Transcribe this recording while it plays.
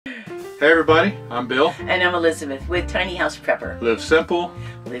Hey everybody, I'm Bill. And I'm Elizabeth with Tiny House Prepper. Live simple.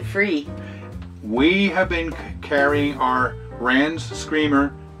 Live free. We have been carrying our Rand's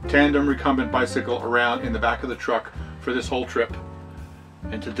Screamer tandem recumbent bicycle around in the back of the truck for this whole trip.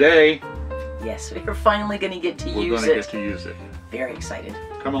 And today, yes, we're finally going to get to use it. We're going to get to use it. Very excited.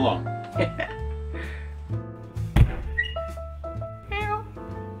 Come along.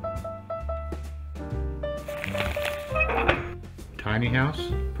 Tiny House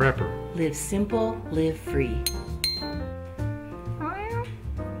Prepper. Live simple, live free.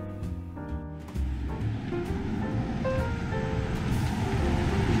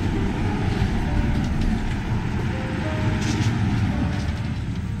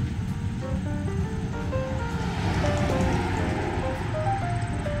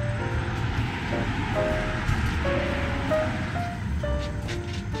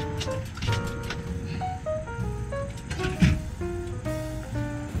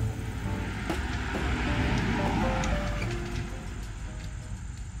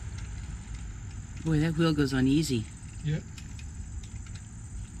 Boy, that wheel goes on easy. Yep.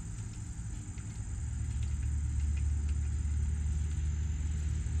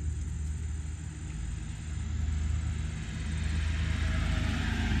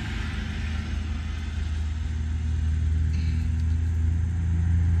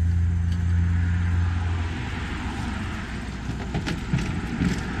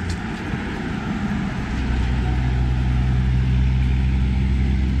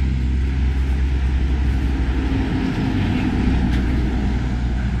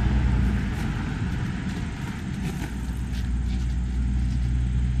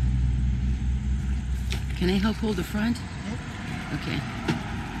 Can I help hold the front? Nope. Okay.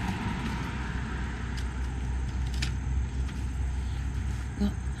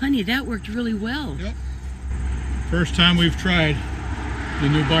 Well, honey, that worked really well. Yep. First time we've tried the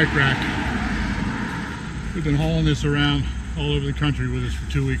new bike rack. We've been hauling this around all over the country with us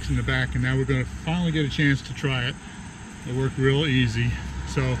for 2 weeks in the back, and now we're going to finally get a chance to try it. It worked real easy.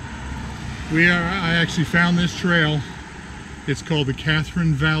 So I actually found this trail. It's called the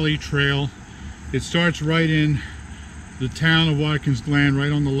Catherine Valley Trail. It starts right in the town of Watkins Glen, right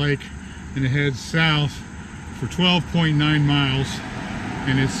on the lake, and it heads south for 12.9 miles.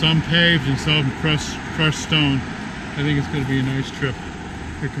 And it's some paved and some crushed stone. I think it's going to be a nice trip.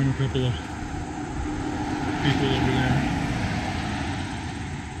 Here come a couple of people over there.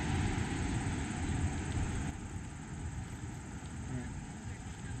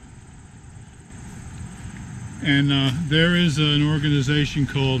 And there is an organization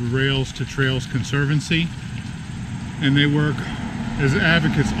called Rails to Trails Conservancy, and they work as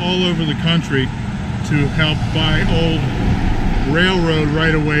advocates all over the country to help buy old railroad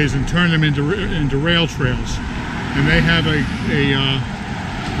right-of-ways and turn them into rail trails. And they have a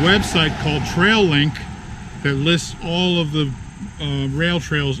website called Trail Link that lists all of the rail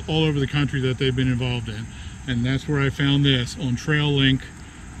trails all over the country that they've been involved in. And that's where I found this, on Trail Link.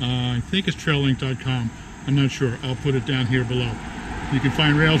 I think it's traillink.com. I'm not sure. I'll put it down here below. You can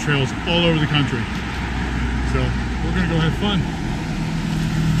find rail trails all over the country. So we're going to go have fun.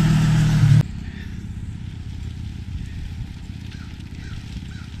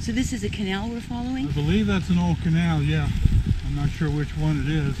 So this is a canal we're following? I believe that's an old canal, yeah. I'm not sure which one it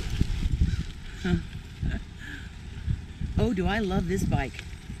is. Huh. Oh, do I love this bike.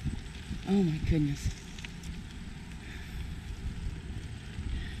 Oh my goodness.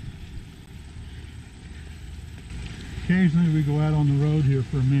 Occasionally we go out on the road here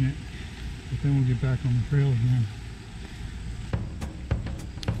for a minute, but then we'll get back on the trail again.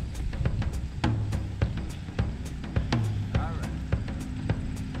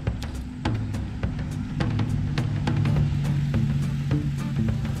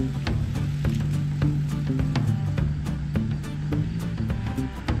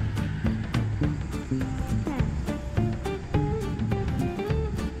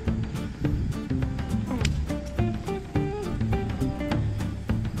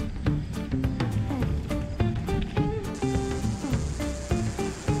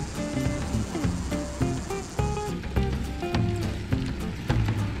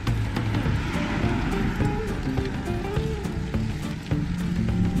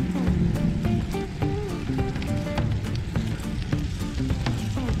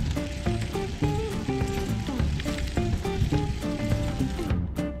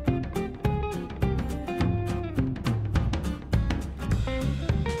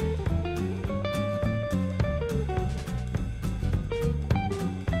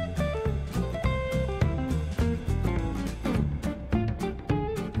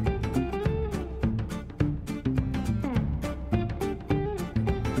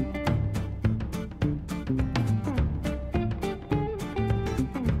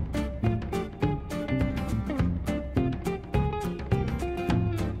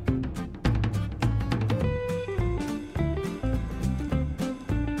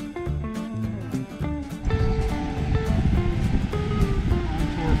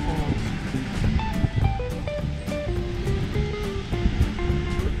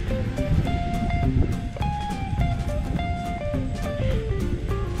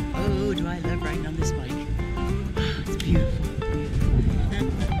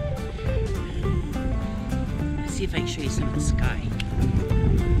 if I can show you some of the sky.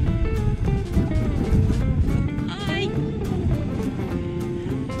 Hi!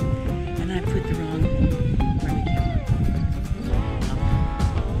 And I put the wrong barbecue on.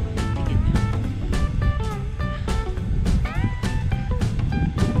 To get them.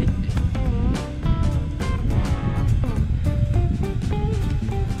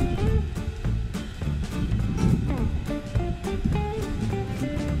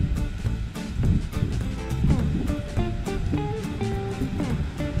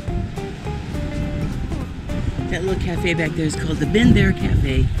 That little cafe back there is called the Been There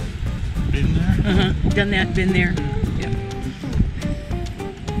Cafe. Been there? Uh-huh. Done that, been there. Yeah.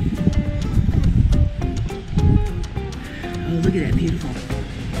 Oh, look at that, beautiful.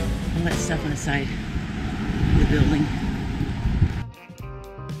 All that stuff on the side of the building.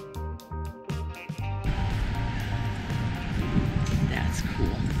 That's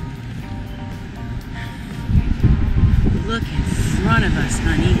cool. Look in front of us,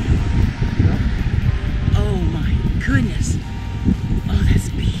 honey. Oh my goodness. Oh, that's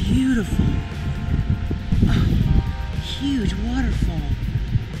beautiful. Oh, huge waterfall.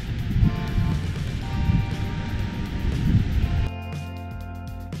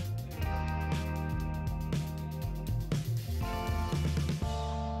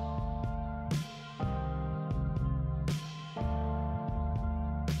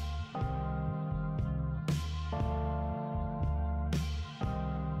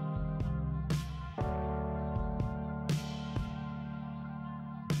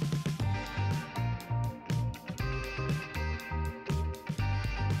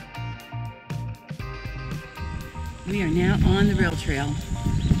 We are now on the rail trail.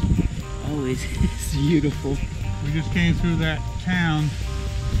 Oh, it's beautiful. We just came through that town,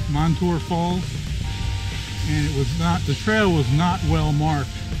 Montour Falls, and it was not, the trail was not well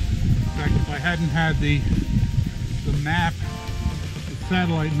marked. In fact, if I hadn't had the map, the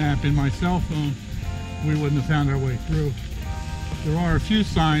satellite map in my cell phone, we wouldn't have found our way through. There are a few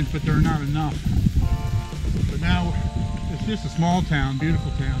signs, but they're not enough. But now, it's just a small town,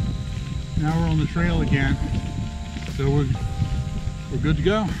 beautiful town. Now we're on the trail again. So we're good to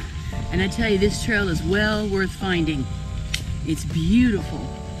go. And I tell you, this trail is well worth finding. It's beautiful.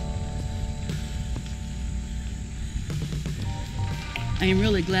 I am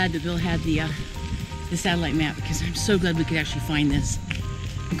really glad that Bill had the satellite map, because I'm so glad we could actually find this.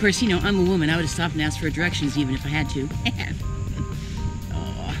 Of course, you know, I'm a woman. I would have stopped and asked for directions even if I had to.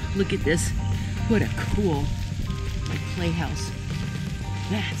 Oh, look at this. What a cool playhouse.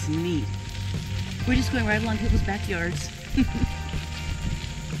 That's neat. We're just going right along people's backyards.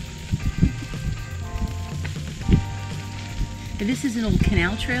 And this is an old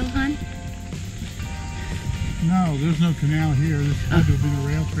canal trail, hon? No, there's no canal here. This had to have been a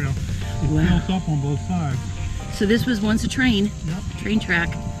rail trail. It's built up on both sides. So this was once a train. Yep. Train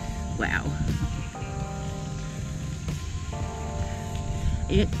track. Wow.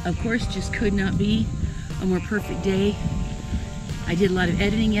 It, of course, just could not be a more perfect day. I did a lot of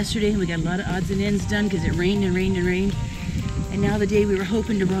editing yesterday, and we got a lot of odds and ends done because it rained and rained and rained. And now the day we were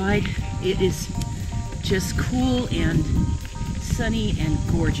hoping to ride, it is just cool and sunny and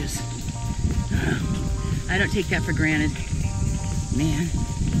gorgeous. I don't take that for granted. Man.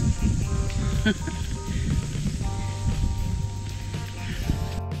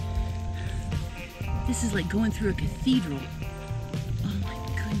 This is like going through a cathedral. Oh my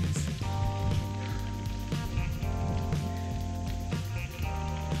goodness.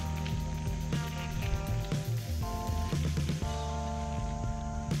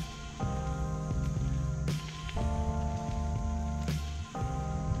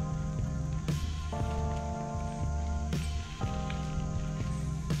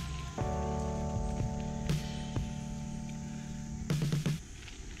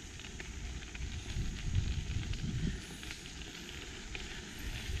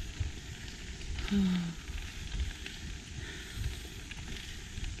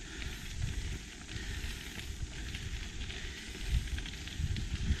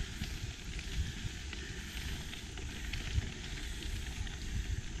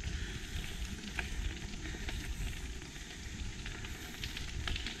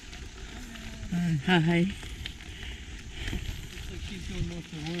 Hi. Looks like she's doing most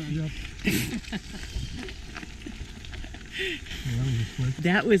of the work. Yep. Well, that was a switch.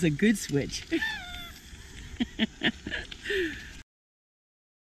 That was a good switch.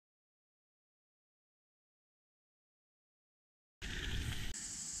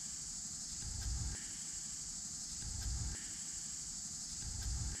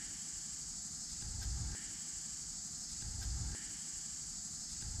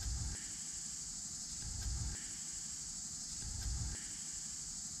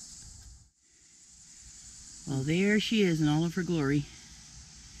 Well, there she is in all of her glory.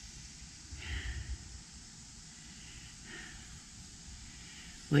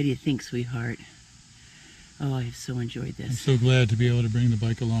 What do you think, sweetheart? Oh, I have so enjoyed I'm this. so glad to be able to bring the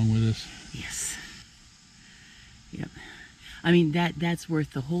bike along with us. Yes. Yep. I mean, that's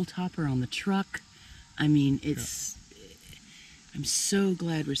worth the whole topper on the truck. I mean, it's... I'm so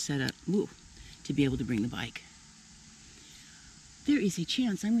glad we're set up to be able to bring the bike. There is a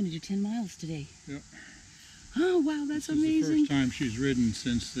chance I'm going to do 10 miles today. Yep. Oh, wow, that's amazing. This is the first time she's ridden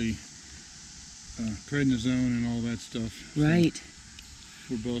since the prednisone and all that stuff. Right. So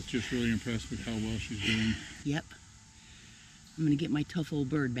we're both just really impressed with how well she's doing. Yep. I'm going to get my tough old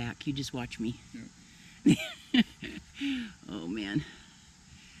bird back. You just watch me. Yep. Oh, man.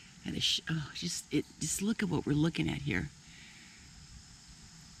 And just look at what we're looking at here.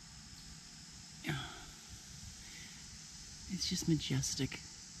 Oh, it's just majestic.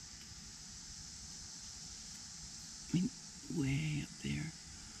 I mean, way up there.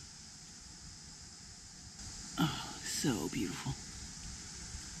 Oh, so beautiful.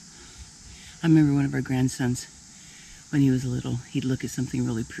 I remember one of our grandsons, when he was little, he'd look at something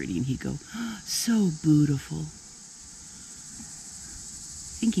really pretty and he'd go, oh, so beautiful. I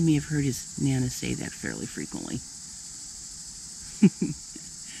think he may have heard his Nana say that fairly frequently. I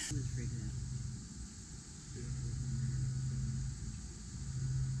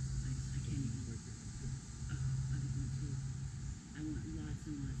want lots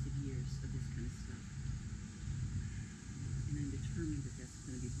and lots of years of this kind of stuff. And I'm determined that that's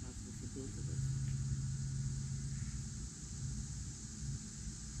going to be possible for both of us.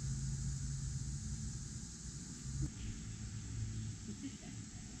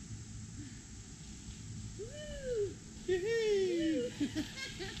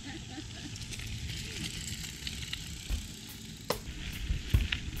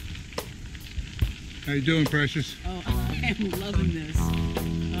 How you doing, Precious? Oh, I am loving this.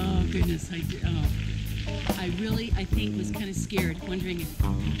 Oh, goodness. I think was kind of scared, wondering if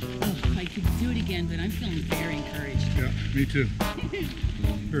I could do it again, but I'm feeling very encouraged. Yeah, me too.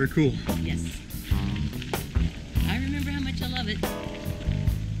 Very cool. Yes. I remember how much I love it.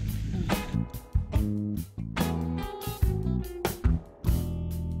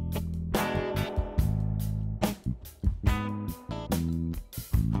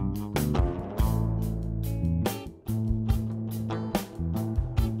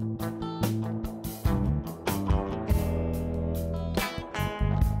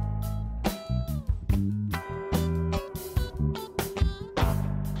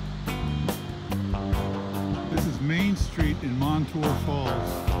 Main Street in Montour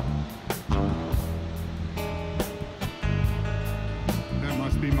Falls. That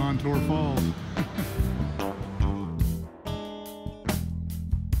must be Montour Falls.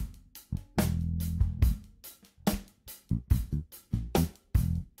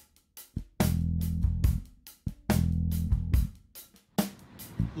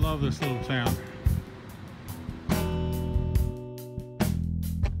 Love this little town.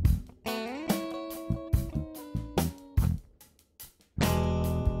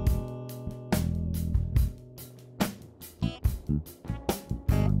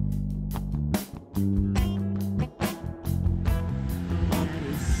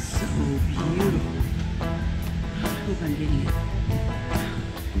 I'm getting it.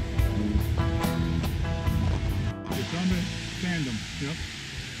 It's on the tandem, yep.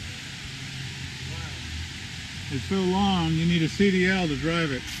 Wow. It's so long, you need a CDL to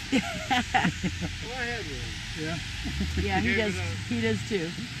drive it. Go ahead with it. Yeah. Yeah, he does. He does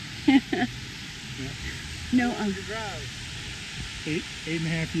too. Yeah. No, You drive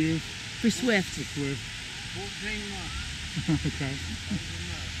 8.5 years for Swift. for Swift. 14 months. Okay.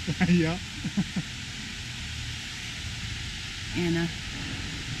 That's enough. Yeah. And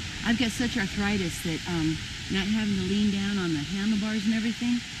I've got such arthritis that not having to lean down on the handlebars and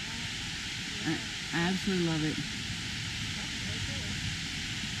everything, I absolutely love it.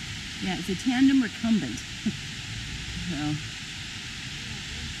 Yeah, it's a tandem recumbent. So.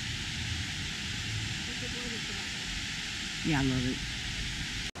 Yeah, I love it.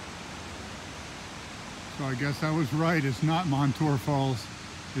 So I guess I was right. It's not Montour Falls.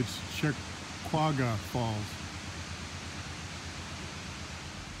 It's Chequaga Falls.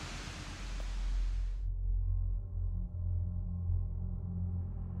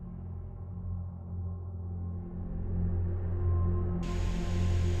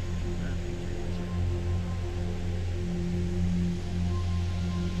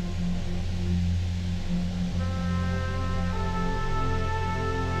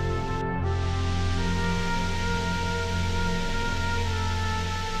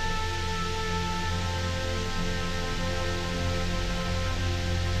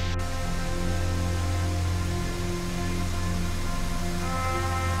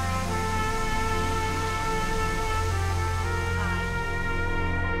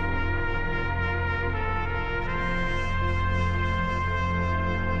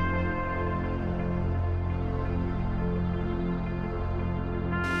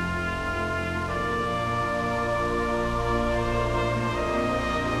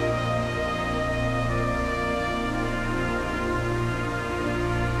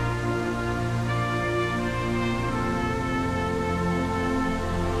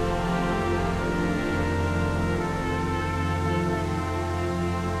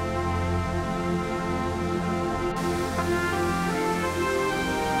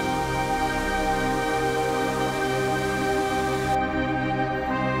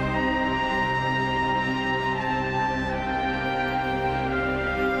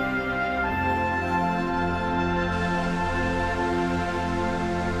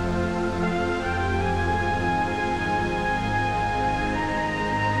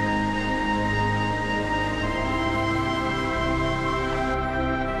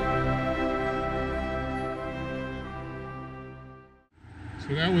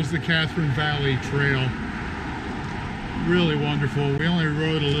 So that was the Catherine Valley Trail. Really wonderful. We only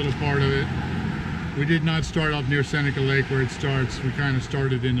rode a little part of it. We did not start up near Seneca Lake where it starts. We kind of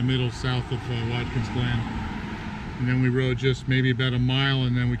started in the middle south of Watkins Glen. And then we rode just maybe about a mile,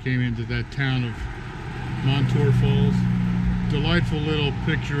 and then we came into that town of Montour Falls. Delightful little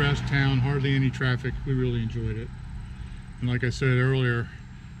picturesque town, hardly any traffic. We really enjoyed it. And like I said earlier,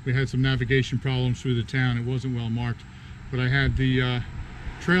 we had some navigation problems through the town. It wasn't well marked, but I had the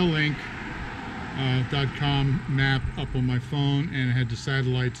traillink.com map up on my phone, and it had the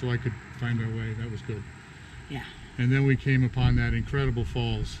satellite so I could find our way. That was good. Yeah. And then we came upon that incredible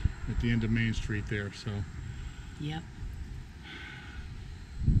falls at the end of Main Street there. So Yep.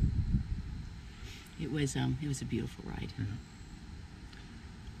 It was a beautiful ride. yeah.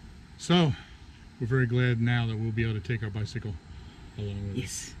 So we're very glad now that we'll be able to take our bicycle along with us.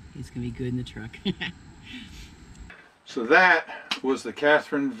 Yes, it's gonna be good in the truck. So that was the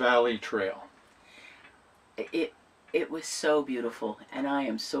Catherine Valley Trail. It was so beautiful, and I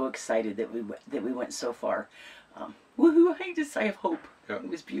am so excited that we went so far. Woohoo! I have hope. Yep. It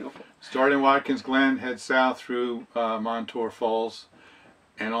was beautiful. Start in Watkins Glen, head south through Montour Falls,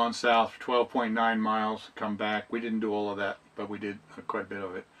 and on south 12.9 miles, come back. We didn't do all of that, but we did quite a bit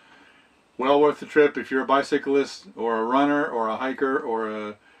of it. Well worth the trip if you're a bicyclist or a runner or a hiker or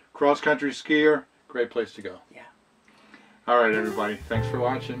a cross-country skier. Great place to go. Yeah. All right, everybody. Thanks for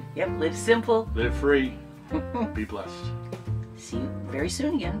watching. Yep, live simple. Live free. Be blessed. See you very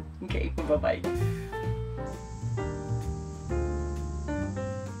soon again. Okay, bye-bye.